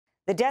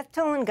The death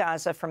toll in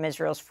Gaza from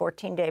Israel's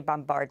 14-day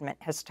bombardment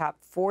has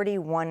topped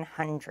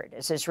 4,100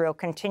 as Israel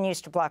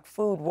continues to block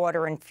food,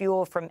 water, and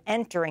fuel from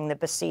entering the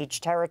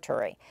besieged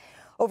territory.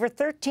 Over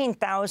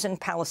 13,000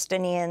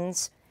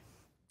 Palestinians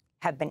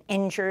have been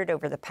injured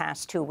over the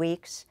past 2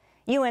 weeks.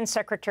 UN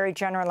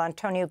Secretary-General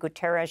António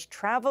Guterres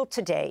traveled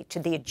today to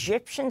the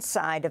Egyptian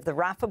side of the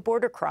Rafah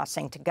border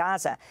crossing to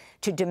Gaza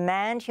to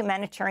demand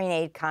humanitarian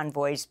aid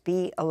convoys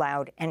be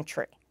allowed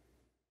entry.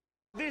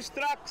 These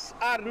trucks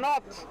are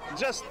not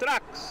just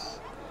trucks.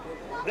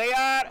 They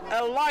are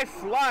a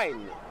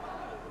lifeline.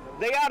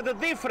 They are the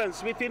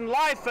difference between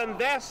life and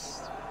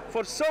death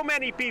for so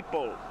many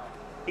people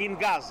in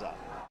Gaza.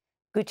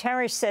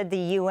 Guterres said the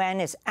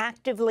UN is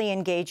actively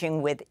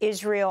engaging with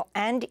Israel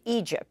and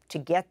Egypt to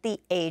get the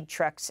aid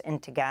trucks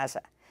into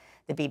Gaza.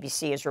 The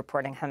BBC is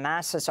reporting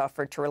Hamas has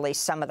offered to release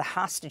some of the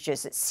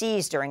hostages it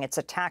seized during its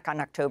attack on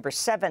October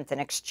 7th in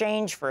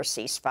exchange for a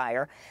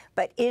ceasefire,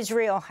 but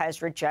Israel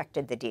has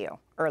rejected the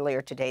deal.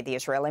 Earlier today, the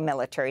Israeli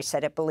military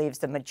said it believes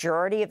the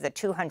majority of the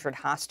 200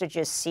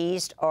 hostages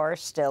seized are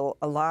still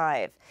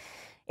alive.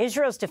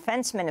 Israel's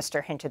defense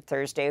minister hinted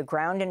Thursday a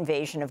ground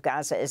invasion of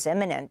Gaza is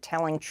imminent,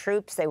 telling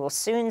troops they will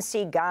soon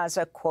see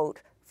Gaza,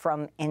 quote,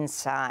 from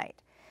inside.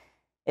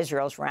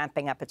 Israel's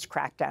ramping up its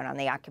crackdown on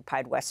the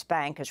occupied West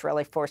Bank.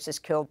 Israeli forces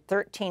killed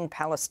 13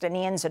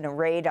 Palestinians in a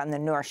raid on the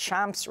Nur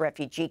Shams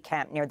refugee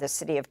camp near the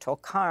city of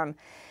Tulkarm.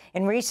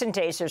 In recent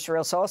days,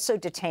 Israel's also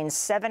detained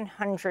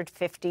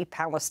 750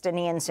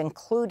 Palestinians,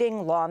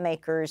 including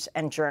lawmakers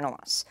and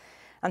journalists.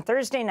 On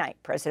Thursday night,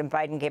 President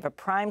Biden gave a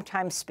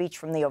primetime speech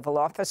from the Oval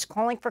Office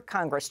calling for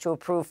Congress to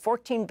approve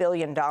 $14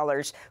 billion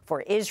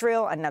for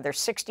Israel, another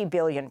 $60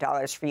 billion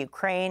for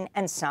Ukraine,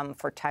 and some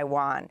for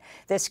Taiwan.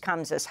 This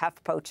comes as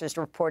HuffPost is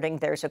reporting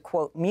there's a,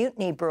 quote,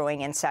 mutiny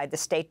brewing inside the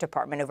State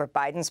Department over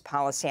Biden's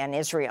policy on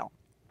Israel.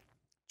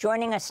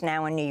 Joining us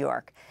now in New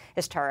York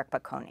is Tareq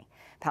Baconi,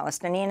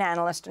 Palestinian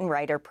analyst and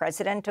writer,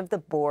 president of the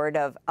board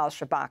of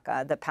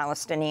Al-Shabaka, the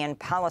Palestinian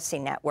Policy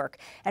Network,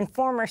 and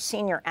former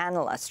senior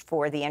analyst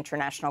for the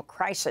International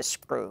Crisis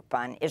Group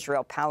on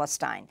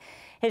Israel-Palestine.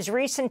 His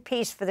recent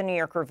piece for the New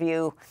York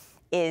Review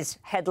is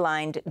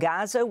headlined,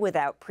 Gaza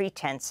Without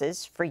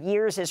Pretenses. For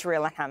years,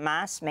 Israel and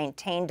Hamas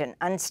maintained an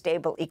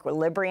unstable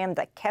equilibrium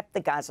that kept the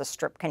Gaza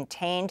Strip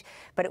contained,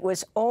 but it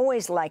was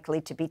always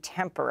likely to be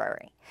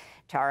temporary.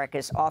 Tareq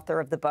is author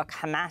of the book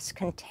Hamas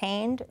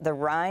Contained, The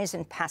Rise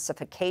and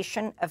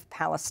Pacification of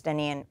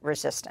Palestinian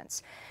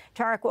Resistance.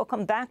 Tareq,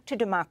 welcome back to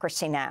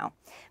Democracy Now!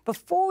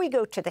 Before we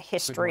go to the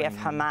history of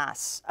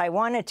Hamas, I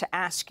wanted to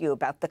ask you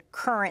about the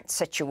current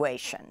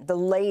situation, the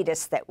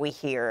latest that we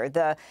hear.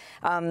 The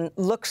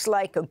looks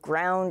like a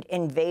ground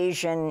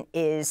invasion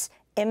is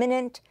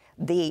imminent.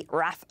 The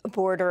Rafah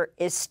border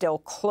is still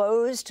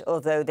closed,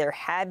 although there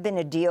had been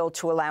a deal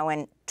to allow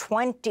in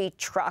 20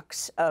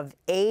 trucks of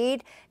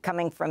aid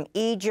coming from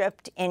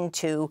Egypt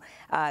into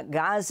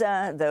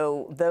Gaza,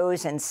 though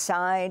those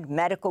inside,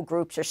 medical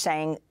groups are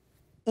saying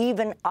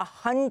even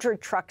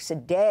 100 trucks a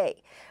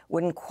day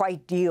wouldn't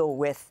quite deal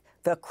with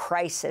the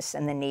crisis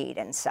and the need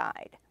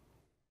inside.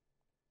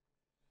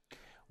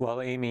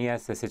 Well, Amy,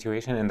 yes, the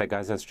situation in the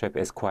Gaza Strip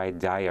is quite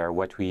dire.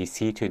 What we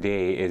see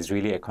today is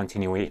really a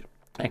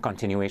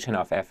continuation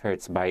of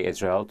efforts by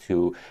Israel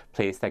to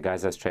place the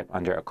Gaza Strip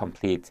under a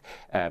complete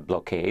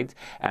blockade.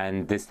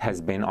 And this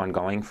has been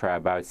ongoing for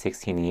about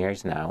 16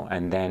 years now.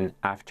 And then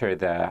after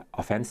the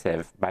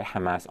offensive by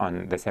Hamas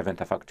on the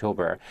 7th of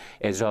October,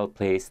 Israel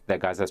placed the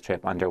Gaza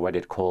Strip under what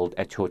it called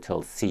a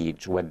total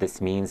siege. What this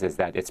means is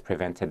that it's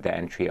prevented the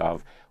entry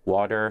of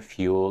water,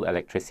 fuel,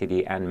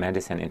 electricity, and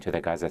medicine into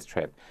the Gaza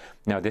Strip.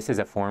 Now, this is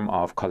a form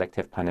of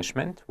collective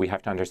punishment. We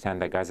have to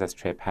understand the Gaza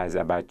Strip has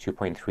about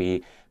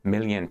 2.3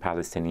 million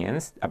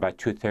Palestinians. About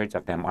 2/3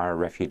 of them are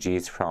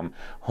refugees from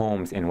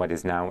homes in what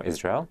is now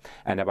Israel,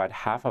 and about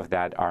half of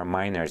that are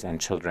minors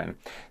and children.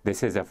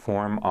 This is a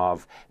form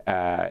of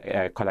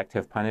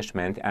collective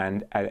punishment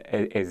and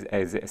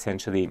is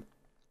essentially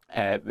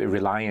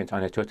reliant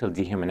on a total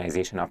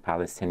dehumanization of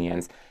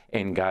Palestinians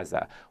in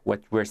Gaza.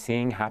 What we're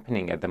seeing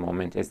happening at the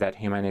moment is that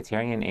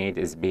humanitarian aid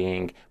is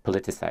being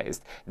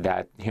politicized,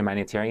 that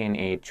humanitarian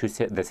aid to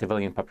the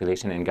civilian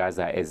population in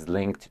Gaza is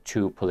linked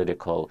to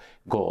political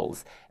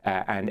goals,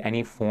 and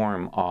any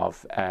form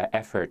of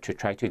effort to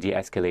try to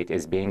de-escalate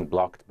is being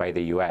blocked by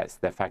the U.S.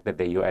 The fact that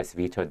the U.S.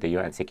 vetoed the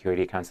UN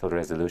Security Council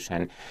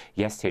resolution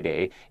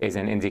yesterday is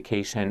an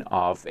indication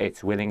of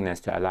its willingness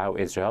to allow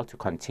Israel to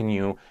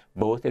continue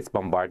both its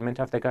bombardment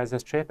of the Gaza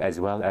Strip as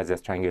well as the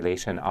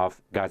strangulation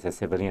of Gaza's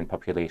civilian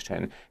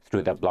population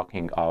through the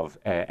blocking of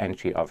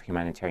entry of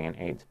humanitarian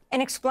aid. And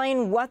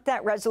explain what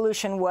that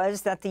resolution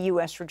was that the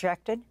U.S.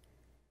 rejected.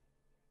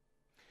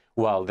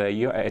 Well,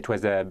 it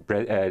was a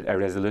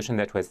resolution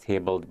that was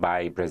tabled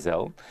by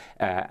Brazil,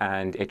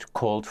 and it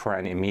called for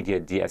an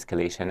immediate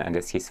de-escalation and a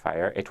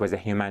ceasefire. It was a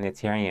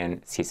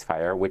humanitarian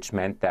ceasefire, which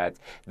meant that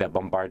the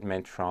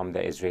bombardment from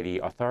the Israeli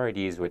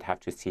authorities would have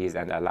to cease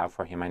and allow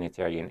for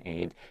humanitarian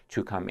aid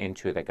to come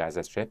into the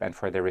Gaza Strip and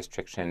for the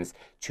restrictions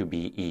to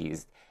be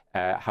eased.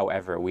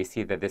 However, we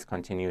see that this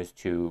continues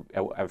to,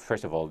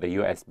 first of all, the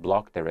U.S.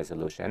 blocked the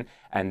resolution.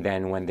 And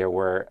then when there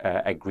were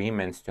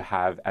agreements to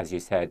have, as you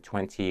said,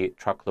 20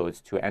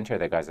 truckloads to enter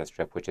the Gaza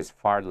Strip, which is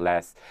far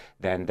less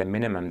than the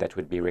minimum that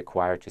would be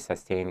required to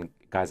sustain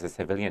Gaza's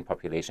civilian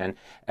population,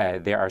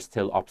 there are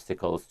still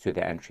obstacles to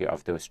the entry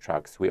of those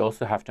trucks. We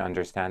also have to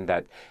understand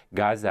that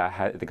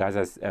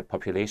Gaza's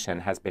population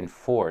has been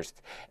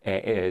forced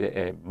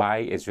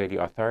by Israeli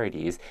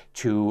authorities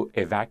to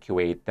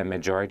evacuate the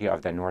majority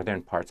of the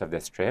northern parts of the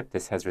Strip.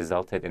 This has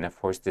resulted in a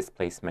forced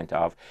displacement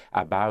of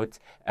about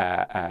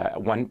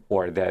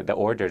the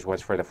orders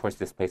was for the forced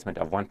displacement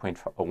of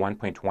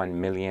 1.1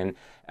 million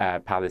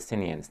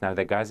Palestinians. Now,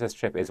 the Gaza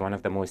Strip is one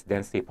of the most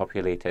densely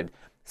populated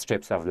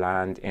strips of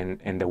land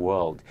in the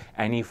world.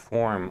 Any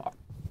form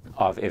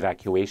of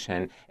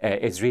evacuation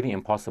is really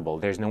impossible.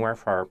 There's nowhere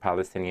for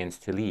Palestinians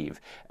to leave.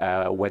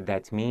 What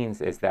that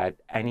means is that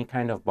any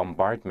kind of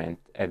bombardment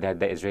that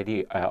the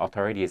Israeli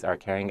authorities are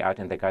carrying out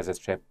in the Gaza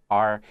Strip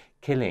are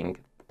killing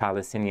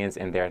Palestinians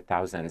in their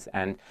thousands.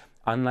 And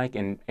unlike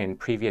in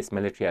previous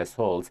military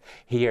assaults,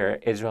 here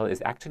Israel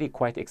is actually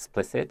quite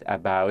explicit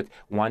about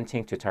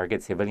wanting to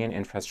target civilian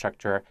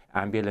infrastructure,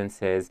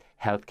 ambulances,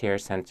 healthcare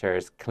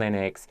centers,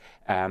 clinics,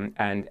 and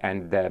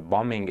the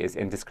bombing is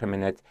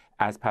indiscriminate,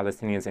 as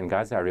Palestinians in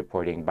Gaza are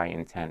reporting, by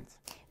intent.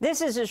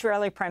 This is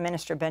Israeli Prime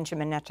Minister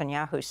Benjamin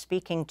Netanyahu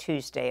speaking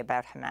Tuesday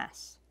about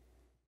Hamas.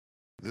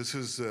 This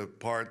is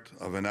part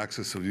of an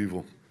axis of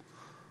evil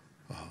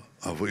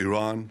of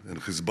Iran and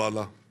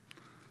Hezbollah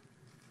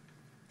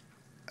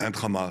and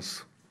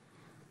Hamas.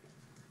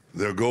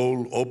 Their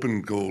goal,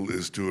 open goal,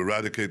 is to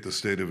eradicate the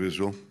state of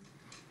Israel.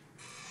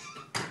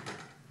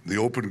 The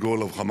open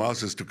goal of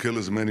Hamas is to kill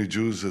as many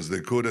Jews as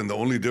they could, and the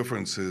only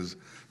difference is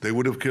they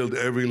would have killed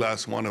every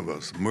last one of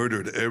us,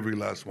 murdered every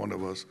last one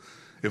of us,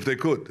 if they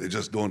could. They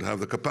just don't have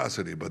the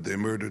capacity, but they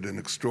murdered an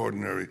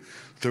extraordinary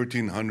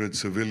 1,300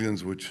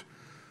 civilians, which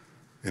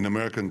in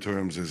American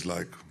terms is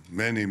like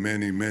many,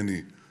 many,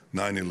 many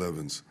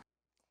 9/11s.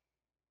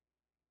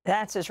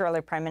 That's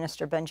Israeli Prime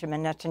Minister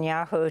Benjamin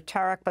Netanyahu.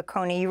 Tareq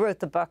Baconi, you wrote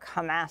the book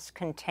Hamas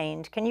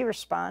Contained. Can you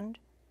respond?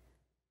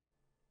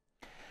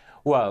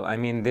 Well, I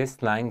mean,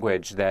 this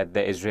language that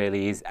the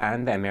Israelis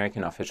and the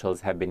American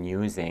officials have been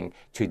using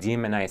to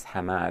demonize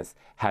Hamas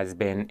has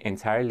been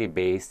entirely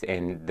based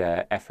in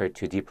the effort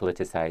to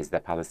depoliticize the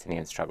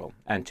Palestinian struggle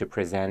and to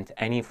present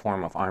any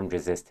form of armed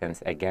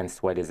resistance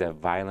against what is a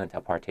violent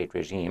apartheid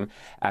regime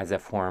as a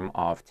form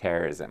of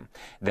terrorism.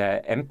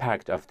 The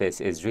impact of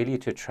this is really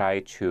to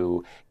try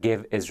to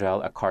give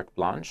Israel a carte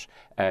blanche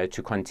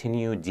to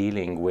continue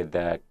dealing with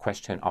the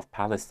question of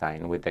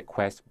Palestine, with the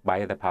quest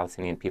by the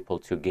Palestinian people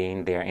to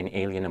gain their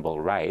inalienable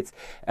rights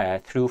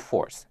through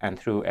force and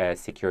through a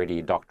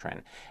security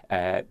doctrine.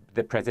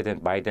 The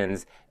President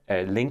Biden's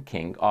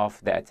linking of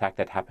the attack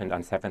that happened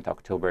on 7th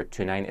October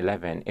to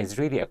 9/11 is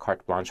really a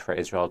carte blanche for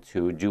Israel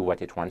to do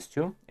what it wants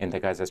to in the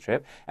Gaza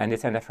Strip. And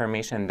it's an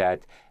affirmation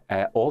that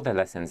all the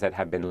lessons that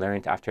have been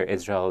learned after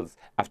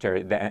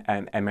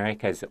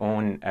America's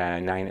own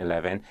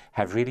 9/11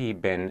 have really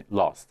been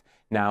lost.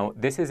 Now,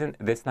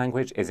 this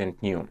language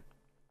isn't new.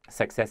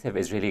 Successive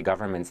Israeli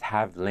governments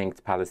have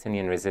linked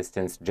Palestinian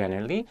resistance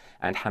generally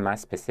and Hamas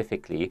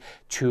specifically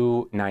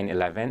to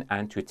 9/11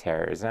 and to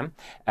terrorism,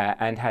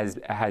 and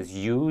has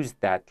used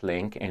that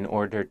link in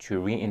order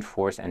to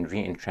reinforce and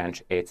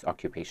re-entrench its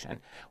occupation.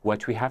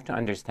 What we have to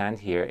understand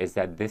here is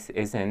that this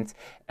isn't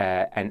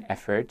an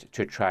effort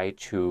to try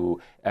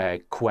to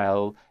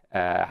quell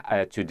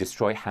to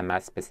destroy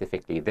Hamas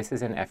specifically. This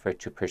is an effort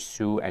to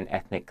pursue an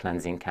ethnic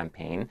cleansing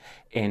campaign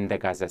in the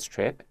Gaza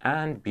Strip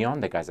and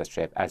beyond the Gaza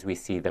Strip as we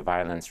see the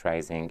violence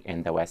rising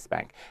in the West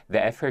Bank.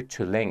 The effort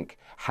to link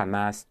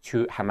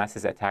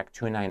Hamas's attack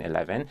to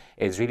 9/11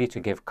 is really to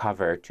give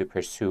cover to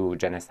pursue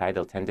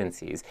genocidal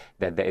tendencies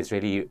that the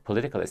Israeli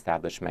political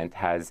establishment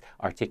has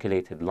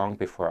articulated long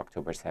before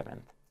October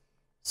 7th.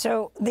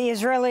 So the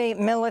Israeli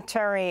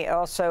military,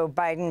 also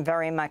Biden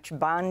very much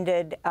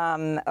bonded,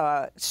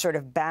 sort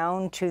of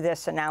bound to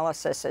this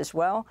analysis as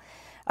well,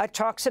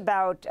 talks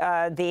about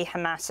the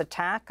Hamas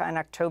attack on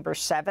October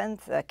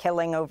 7th,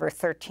 killing over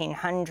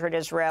 1,300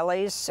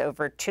 Israelis.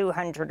 Over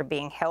 200 are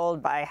being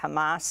held by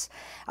Hamas.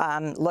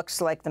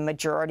 Looks like the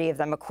majority of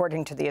them,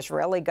 according to the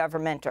Israeli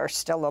government, are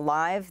still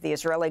alive. The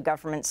Israeli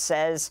government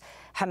says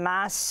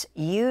Hamas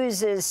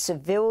uses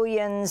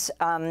civilians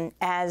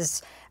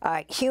as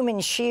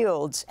human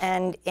shields.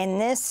 And in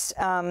this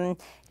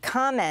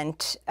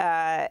comment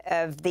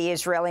of the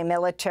Israeli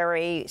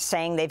military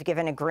saying they've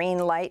given a green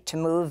light to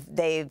move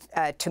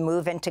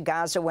into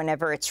Gaza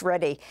whenever it's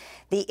ready,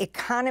 the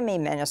economy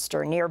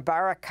minister, Nir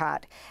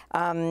Barakat,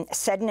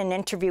 said in an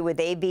interview with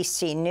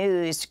ABC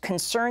News,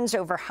 concerns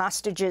over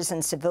hostages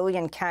and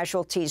civilian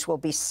casualties will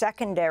be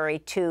secondary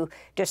to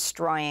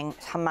destroying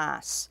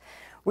Hamas.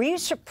 Were you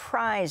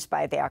surprised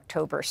by the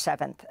October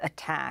 7th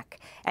attack?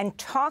 And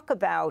talk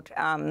about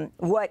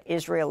what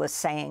Israel is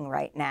saying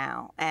right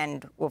now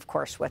and, of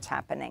course, what's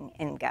happening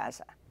in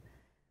Gaza.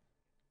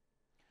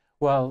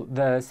 Well,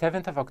 the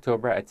 7th of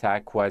October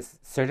attack was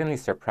certainly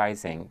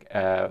surprising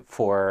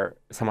for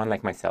someone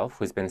like myself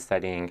who's been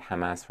studying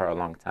Hamas for a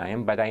long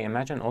time, but I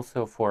imagine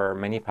also for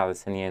many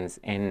Palestinians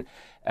in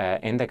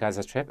the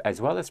Gaza Strip, as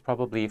well as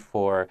probably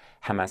for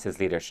Hamas's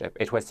leadership.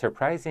 It was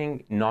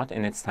surprising not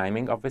in its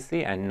timing,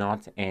 obviously, and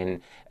not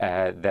in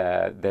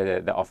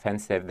the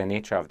offensive, the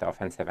nature of the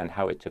offensive and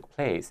how it took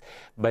place,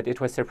 but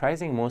it was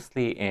surprising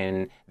mostly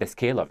in the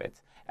scale of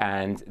it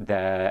and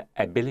the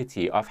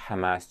ability of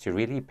Hamas to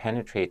really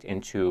penetrate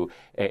into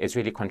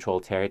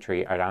Israeli-controlled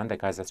territory around the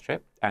Gaza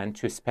Strip and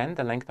to spend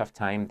the length of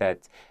time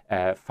that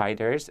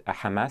fighters,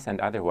 Hamas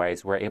and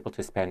otherwise, were able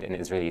to spend in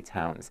Israeli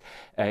towns.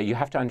 You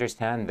have to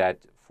understand that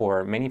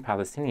for many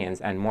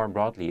Palestinians and more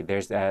broadly,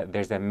 there's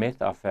a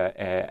myth of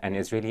an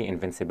Israeli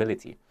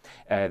invincibility,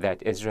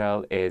 that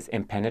Israel is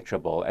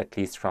impenetrable, at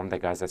least from the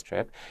Gaza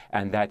Strip,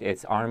 and that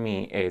its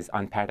army is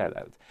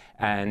unparalleled.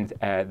 And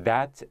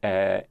that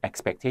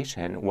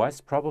expectation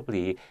was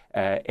probably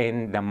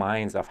in the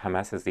minds of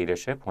Hamas's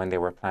leadership when they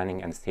were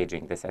planning and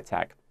staging this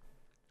attack.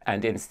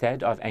 And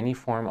instead of any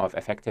form of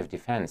effective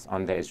defense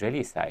on the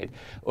Israeli side,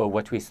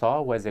 what we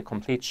saw was a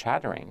complete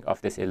shattering of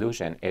this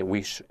illusion.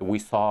 We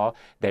saw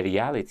the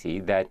reality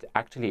that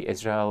actually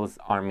Israel's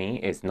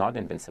army is not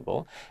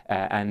invincible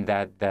and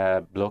that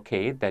the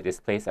blockade that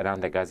is placed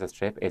around the Gaza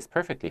Strip is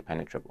perfectly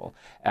penetrable,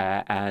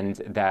 and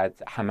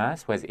that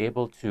Hamas was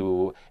able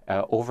to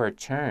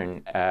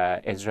overturn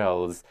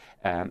Israel's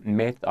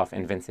myth of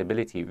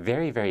invincibility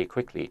very, very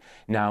quickly.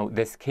 Now,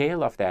 the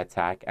scale of the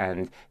attack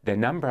and the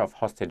number of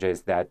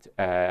hostages that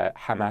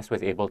Hamas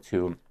was able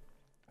to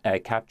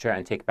capture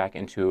and take back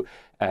into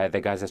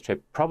the Gaza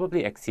Strip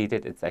probably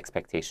exceeded its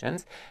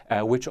expectations,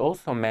 which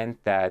also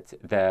meant that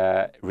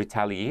the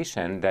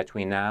retaliation that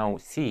we now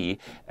see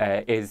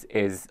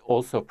is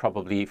also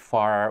probably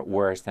far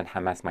worse than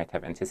Hamas might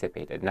have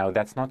anticipated. Now,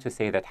 that's not to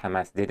say that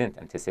Hamas didn't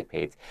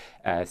anticipate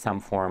some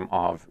form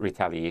of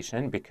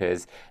retaliation,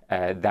 because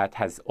that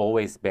has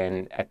always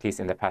been, at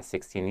least in the past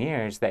 16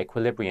 years, the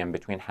equilibrium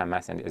between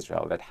Hamas and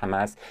Israel, that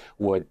Hamas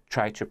would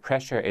try to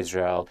pressure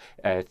Israel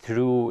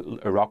through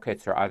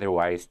rockets or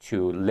otherwise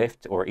to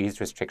lift or ease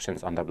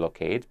restrictions on the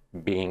blockade,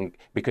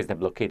 because the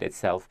blockade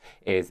itself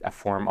is a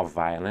form of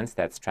violence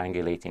that's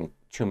strangulating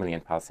 2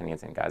 million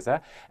Palestinians in Gaza,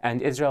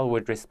 and Israel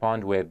would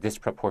respond with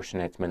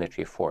disproportionate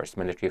military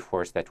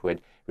force that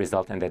would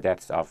result in the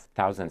deaths of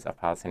thousands of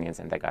Palestinians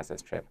in the Gaza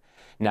Strip.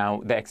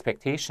 Now, the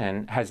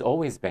expectation has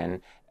always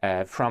been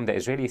from the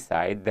Israeli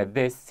side that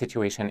this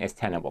situation is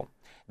tenable,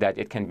 that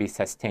it can be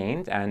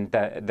sustained, and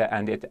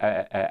it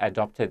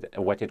adopted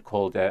what it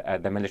called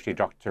the military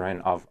doctrine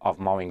of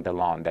mowing the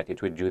lawn, that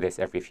it would do this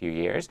every few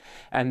years,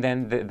 and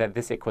then that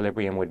this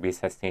equilibrium would be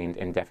sustained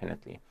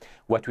indefinitely.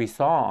 What we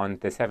saw on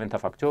the 7th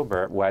of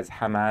October was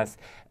Hamas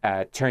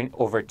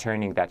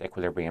overturning that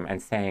equilibrium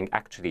and saying,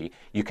 actually,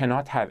 you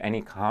cannot have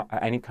any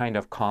kind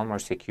of calm or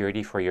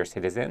security for your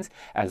citizens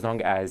as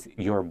long as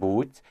your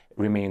boot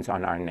remains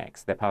on our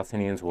necks. The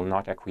Palestinians will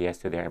not acquiesce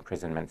to their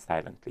imprisonment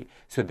silently.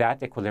 So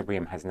that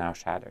equilibrium has now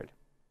shattered.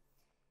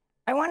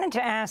 I wanted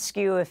to ask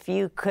you if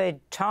you could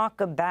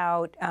talk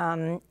about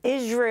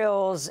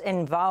Israel's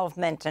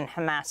involvement in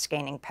Hamas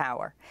gaining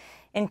power.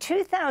 In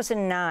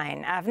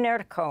 2009,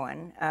 Avner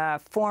Cohen, a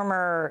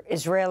former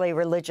Israeli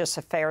religious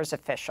affairs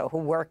official who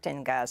worked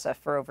in Gaza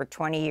for over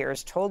 20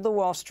 years, told the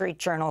Wall Street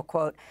Journal,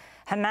 quote,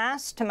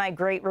 "Hamas, to my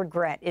great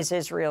regret, is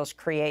Israel's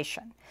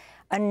creation."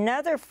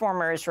 Another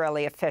former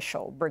Israeli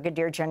official,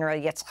 Brigadier General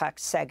Yitzhak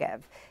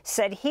Segev,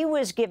 said he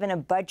was given a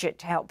budget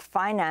to help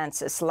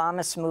finance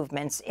Islamist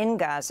movements in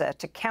Gaza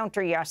to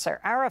counter Yasser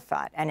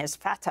Arafat and his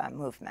Fatah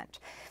movement.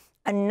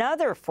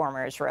 Another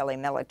former Israeli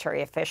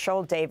military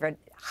official, David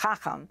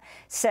Chacham,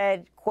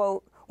 said,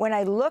 quote, "When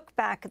I look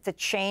back at the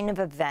chain of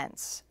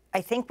events,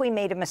 I think we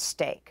made a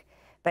mistake.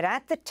 But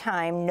at the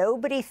time,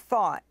 nobody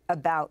thought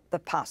about the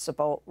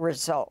possible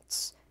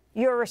results."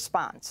 Your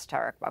response,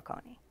 Tareq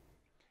Baconi.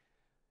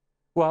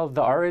 Well,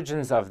 the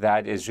origins of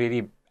that is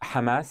really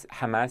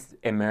Hamas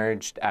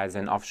emerged as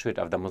an offshoot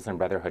of the Muslim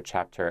Brotherhood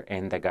chapter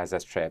in the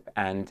Gaza Strip.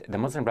 And the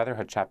Muslim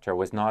Brotherhood chapter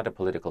was not a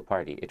political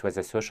party. It was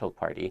a social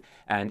party.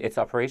 And its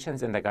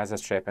operations in the Gaza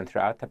Strip and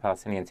throughout the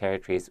Palestinian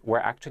territories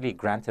were actually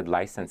granted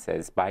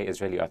licenses by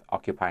Israeli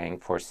occupying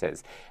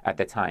forces at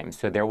the time.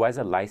 So there was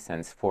a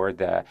license for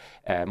the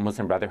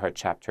Muslim Brotherhood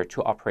chapter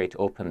to operate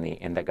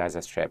openly in the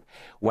Gaza Strip.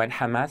 When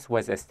Hamas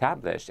was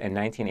established in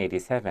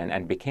 1987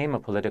 and became a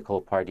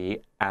political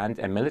party and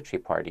a military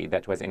party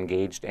that was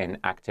engaged in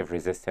active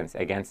resistance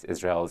against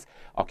Israel's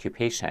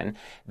occupation,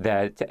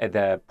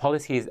 the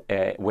policies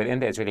within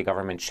the Israeli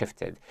government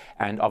shifted,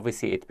 and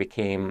obviously it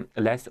became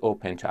less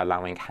open to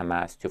allowing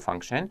Hamas to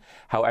function.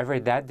 However,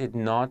 that did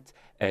not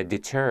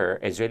deter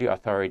Israeli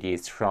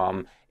authorities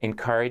from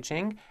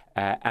encouraging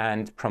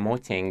and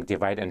promoting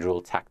divide and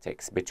rule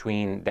tactics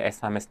between the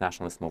Islamist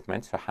nationalist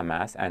movement, so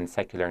Hamas, and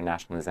secular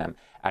nationalism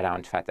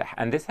around Fatah.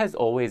 And this has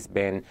always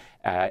been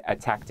a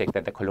tactic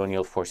that the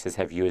colonial forces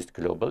have used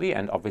globally,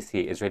 and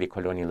obviously Israeli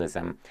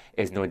colonialism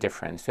is no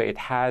different. So it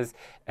has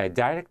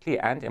directly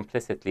and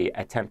implicitly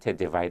attempted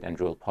divide and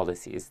rule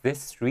policies.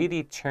 This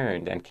really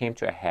turned and came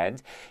to a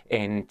head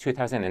in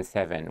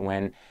 2007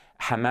 when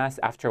Hamas,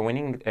 after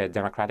winning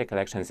democratic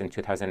elections in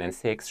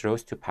 2006,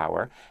 rose to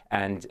power,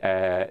 and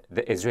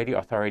the Israeli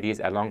authorities,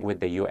 along with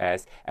the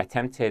U.S.,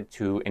 attempted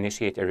to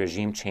initiate a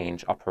regime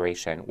change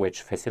operation,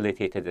 which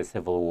facilitated a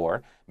civil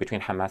war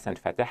between Hamas and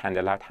Fatah and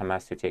allowed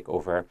Hamas to take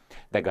over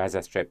the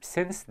Gaza Strip.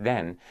 Since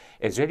then,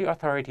 Israeli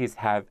authorities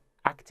have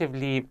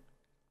actively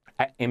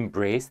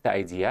embraced the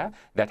idea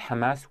that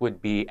Hamas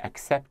would be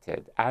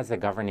accepted as a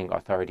governing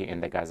authority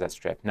in the Gaza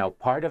Strip. Now,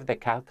 part of the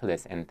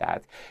calculus in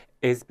that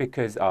is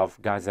because of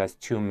Gaza's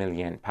 2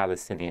 million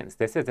Palestinians.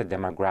 This is a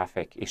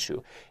demographic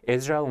issue.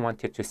 Israel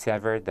wanted to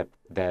sever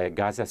the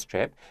Gaza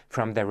Strip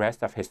from the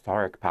rest of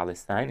historic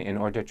Palestine in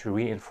order to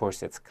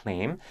reinforce its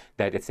claim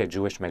that it's a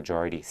Jewish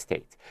majority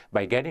state.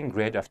 By getting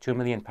rid of 2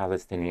 million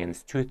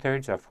Palestinians,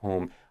 2/3 of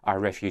whom are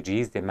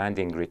refugees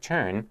demanding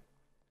return,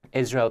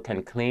 Israel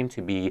can claim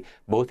to be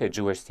both a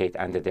Jewish state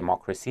and a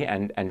democracy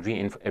and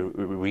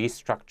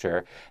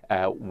restructure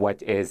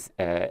what is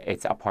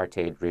its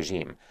apartheid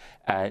regime.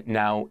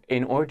 Now,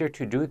 in order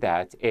to do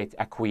that, it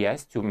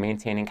acquiesced to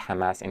maintaining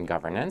Hamas in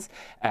governance,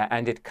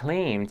 and it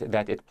claimed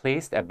that it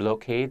placed a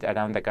blockade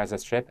around the Gaza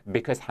Strip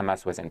because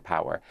Hamas was in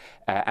power.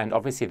 And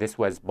obviously, this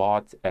was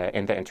bought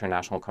in the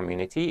international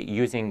community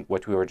using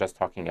what we were just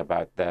talking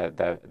about,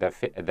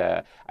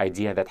 the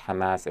idea that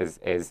Hamas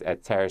is a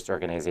terrorist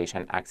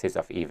organization, axis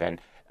of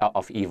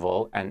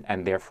evil,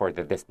 and therefore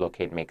that this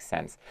blockade makes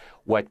sense.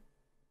 What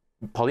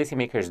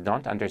policymakers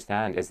don't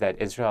understand is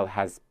that Israel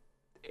has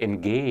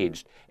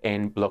engaged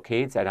in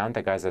blockades around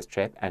the Gaza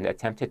Strip and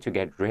attempted to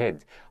get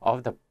rid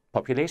of the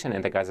population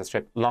in the Gaza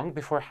Strip long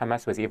before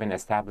Hamas was even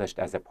established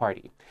as a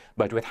party.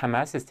 But with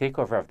Hamas's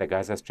takeover of the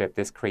Gaza Strip,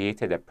 this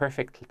created a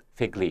perfect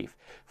fig leaf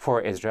for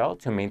Israel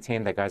to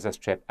maintain the Gaza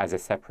Strip as a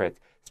separate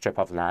strip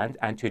of land.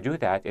 And to do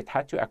that, it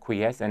had to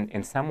acquiesce and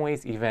in some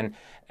ways even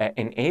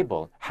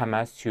enable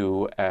Hamas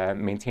to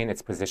maintain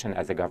its position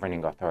as a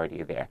governing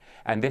authority there.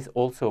 And this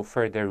also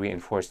further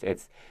reinforced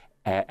its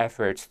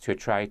efforts to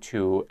try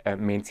to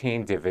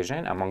maintain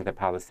division among the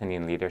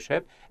Palestinian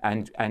leadership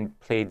and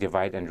play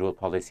divide and rule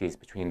policies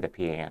between the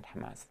PA and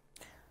Hamas.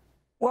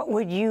 What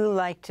would you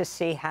like to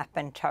see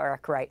happen,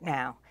 Tareq, right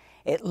now?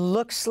 It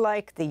looks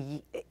like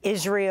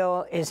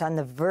Israel is on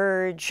the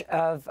verge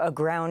of a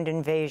ground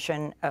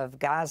invasion of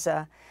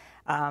Gaza.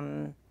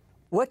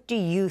 What do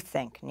you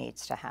think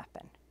needs to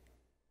happen?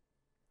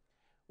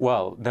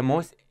 Well, the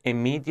most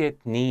immediate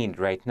need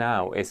right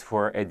now is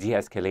for a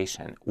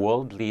de-escalation.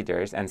 World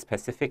leaders, and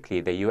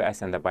specifically the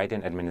U.S. and the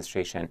Biden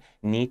administration,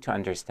 need to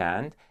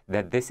understand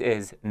that this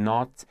is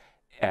not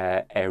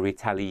a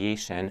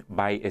retaliation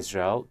by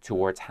Israel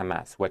towards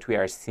Hamas. What we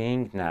are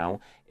seeing now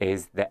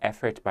is the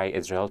effort by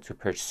Israel to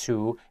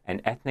pursue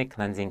an ethnic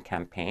cleansing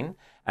campaign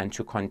and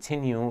to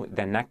continue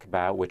the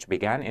Nakba, which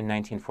began in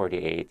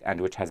 1948 and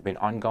which has been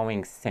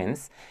ongoing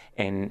since,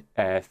 in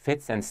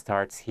fits and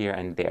starts here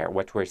and there.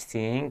 What we're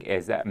seeing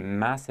is a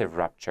massive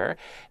rupture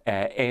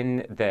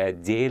in the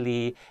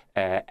daily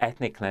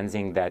ethnic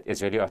cleansing that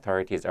Israeli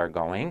authorities are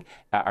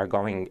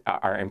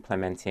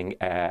implementing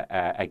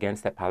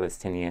against the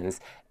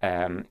Palestinians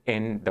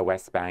in the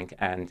West Bank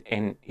and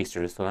in East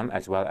Jerusalem,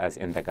 as well as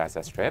in the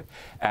Gaza Strip.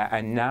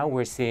 And now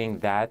we're seeing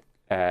that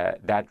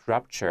that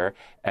rupture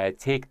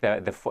take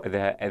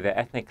the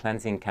ethnic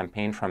cleansing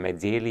campaign from a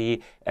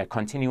daily,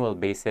 continual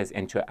basis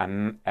into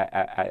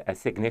a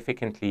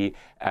significantly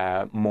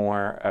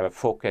more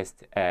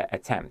focused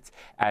attempt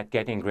at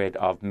getting rid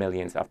of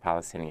millions of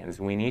Palestinians.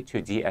 We need to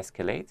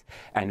de-escalate,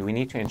 and we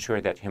need to ensure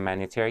that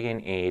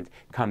humanitarian aid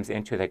comes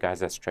into the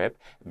Gaza Strip,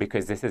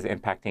 because this is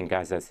impacting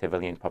Gaza's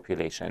civilian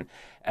population.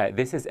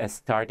 This is a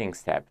starting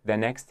step. The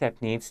next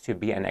step needs to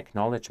be an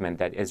acknowledgement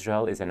that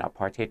Israel is an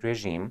apartheid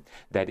regime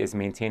that is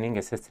maintaining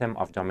a system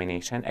of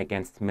domination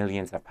against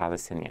millions of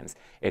Palestinians.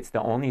 It's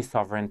the only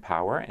sovereign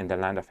power in the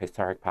land of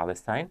historic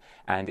Palestine,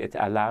 and it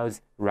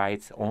allows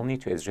rights only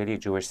to Israeli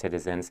Jewish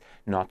citizens,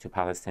 not to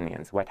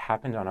Palestinians. What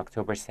happened on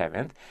October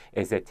 7th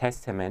is a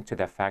testament to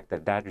the fact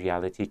that that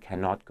reality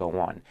cannot go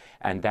on,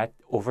 and that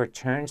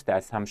overturns the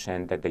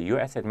assumption that the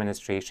U.S.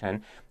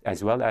 administration,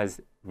 as well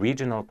as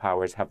regional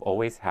powers, have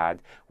always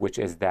had, which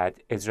is that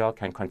Israel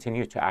can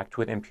continue to act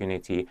with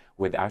impunity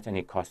without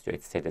any cost to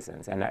its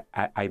citizens. And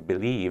I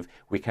believe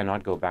we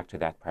cannot go back to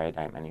that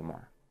paradigm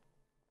anymore.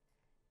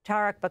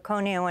 Tareq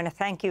Baconi, I want to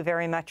thank you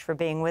very much for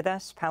being with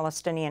us.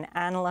 Palestinian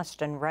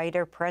analyst and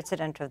writer,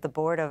 president of the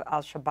board of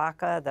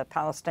Al-Shabaka, the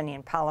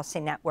Palestinian Policy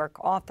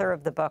Network, author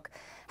of the book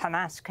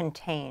Hamas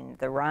Contained: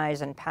 The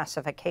Rise and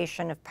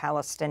Pacification of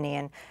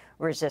Palestinian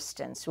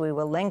resistance. We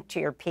will link to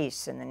your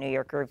piece in the New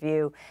York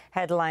Review.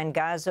 Headline,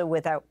 Gaza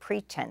without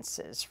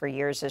pretenses. For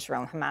years,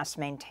 Israel and Hamas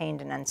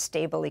maintained an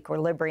unstable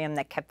equilibrium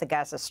that kept the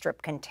Gaza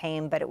Strip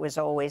contained, but it was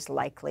always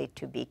likely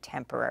to be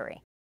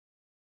temporary.